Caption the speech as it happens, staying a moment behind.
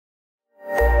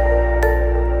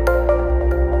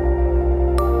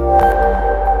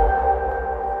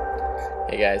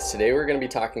Guys, today we're going to be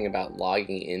talking about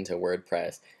logging into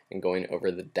WordPress and going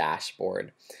over the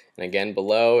dashboard. And again,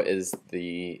 below is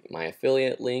my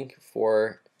affiliate link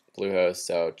for Bluehost,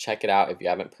 so check it out. If you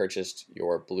haven't purchased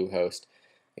your Bluehost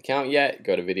account yet,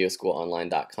 go to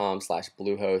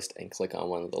videoschoolonline.com/Bluehost and click on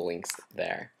one of the links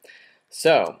there.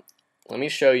 So let me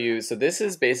show you. So this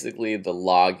is basically the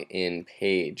login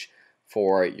page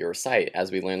for your site.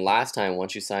 As we learned last time,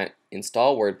 once you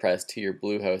install WordPress to your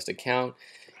Bluehost account,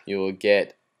 you will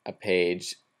get a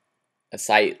page, a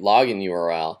site login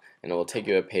URL, and it will take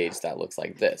you to a page that looks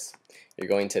like this. You're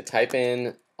going to type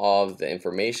in all of the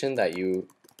information that you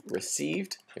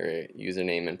received, your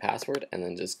username and password, and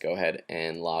then just go ahead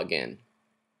and log in.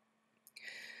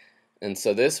 And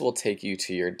so this will take you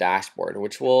to your dashboard,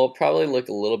 which will probably look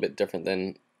a little bit different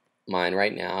than mine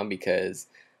right now, because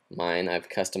mine I've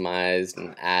customized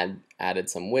and added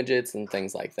some widgets and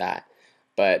things like that.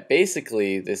 But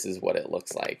basically, this is what it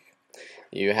looks like.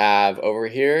 You have over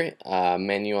here a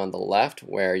menu on the left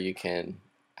where you can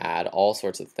add all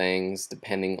sorts of things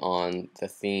depending on the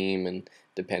theme and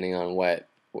depending on what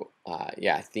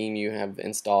theme you have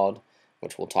installed,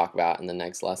 which we'll talk about in the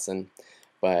next lesson.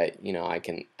 But I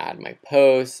can add my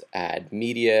posts, add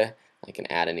media, I can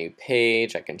add a new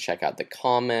page, I can check out the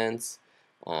comments.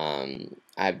 I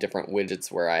have different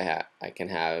widgets where I can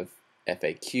have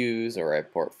FAQs or a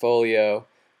portfolio,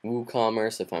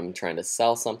 WooCommerce if I'm trying to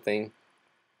sell something.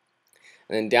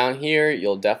 And then down here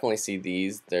you'll definitely see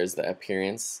these. There's the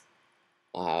appearance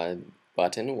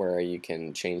button where you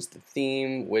can change the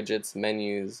theme, widgets,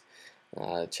 menus,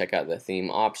 check out the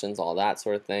theme options, all that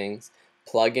sort of things.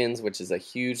 Plugins, which is a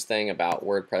huge thing about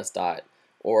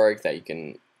WordPress.org, that you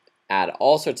can add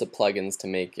all sorts of plugins to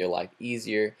make your life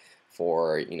easier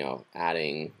for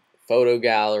adding photo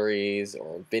galleries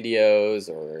or videos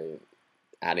or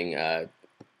adding a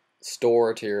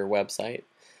store to your website.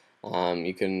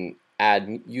 You can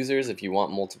add users if you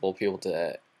want multiple people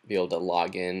to be able to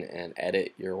log in and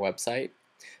edit your website.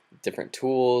 Different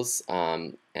tools,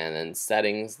 and then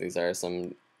settings. These are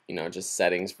some just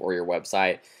settings for your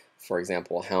website. For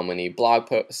example, how many blog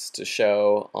posts to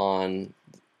show on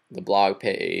the blog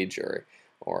page, or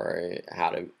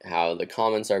how the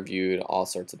comments are viewed, all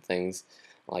sorts of things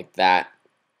like that.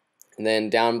 And then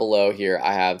down below here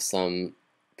I have some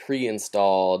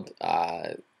pre-installed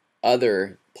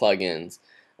other plugins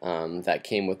that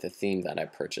came with the theme that I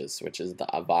purchased, which is the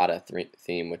Avada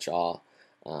theme, which I'll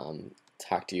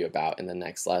talk to you about in the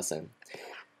next lesson.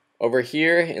 Over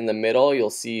here in the middle you'll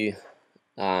see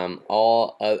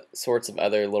all sorts of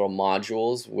other little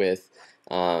modules with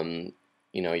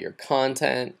your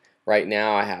content. Right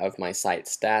now I have my site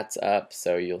stats up,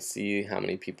 so you'll see how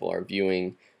many people are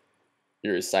viewing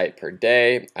your site per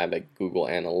day. I have a Google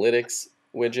Analytics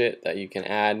widget that you can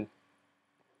add.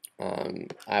 I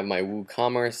have my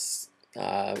WooCommerce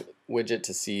widget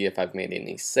to see if I've made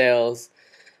any sales.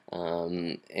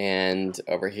 And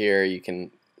over here you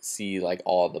can see like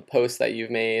all the posts that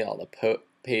you've made, all the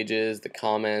pages, the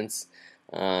comments,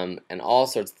 and all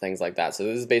sorts of things like that. So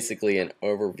this is basically an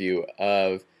overview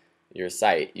of your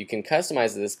site. You can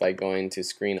customize this by going to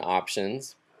Screen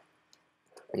Options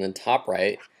and then top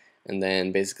right, and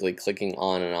then basically clicking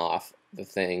on and off the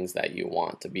things that you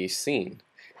want to be seen.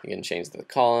 You can change the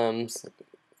columns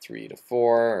 3 to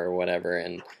 4 or whatever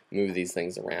and move these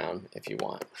things around if you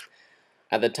want.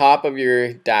 At the top of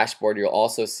your dashboard you'll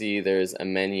also see there's a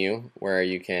menu where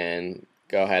you can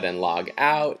go ahead and log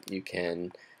out. You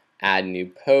can add new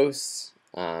posts.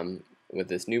 With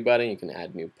this new button you can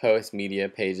add new posts, media,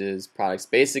 pages, products,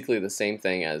 basically the same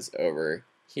thing as over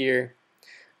here.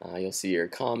 You'll see your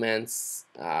comments,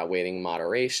 waiting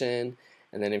moderation,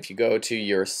 and then if you go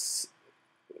to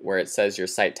where it says your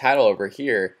site title over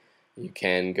here, you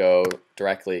can go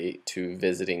directly to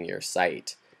visiting your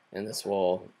site, and this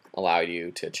will allow you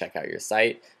to check out your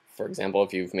site. For example,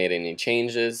 if you've made any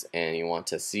changes and you want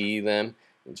to see them,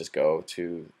 you just go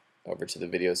over to the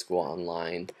Video School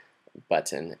Online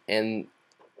button. And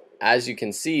as you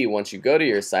can see, once you go to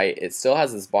your site, it still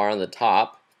has this bar on the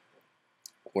top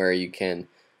where you can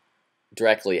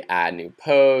directly add new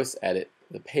posts, edit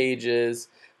the pages,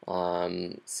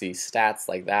 see stats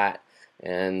like that.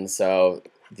 And so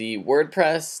the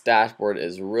WordPress dashboard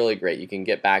is really great. You can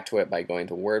get back to it by going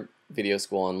to Video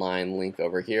School Online link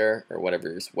over here, or whatever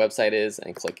your website is,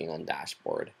 and clicking on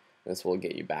dashboard. This will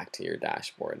get you back to your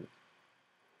dashboard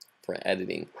for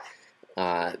editing.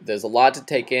 There's a lot to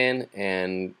take in,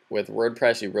 and with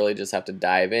WordPress you really just have to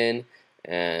dive in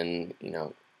and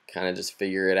kind of just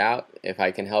figure it out. If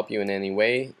I can help you in any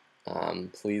way,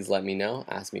 please let me know,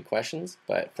 ask me questions.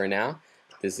 But for now,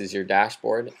 this is your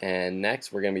dashboard, and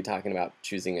next we're going to be talking about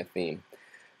choosing a theme.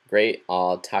 Great.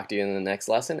 I'll talk to you in the next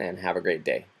lesson, and have a great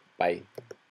day. Bye.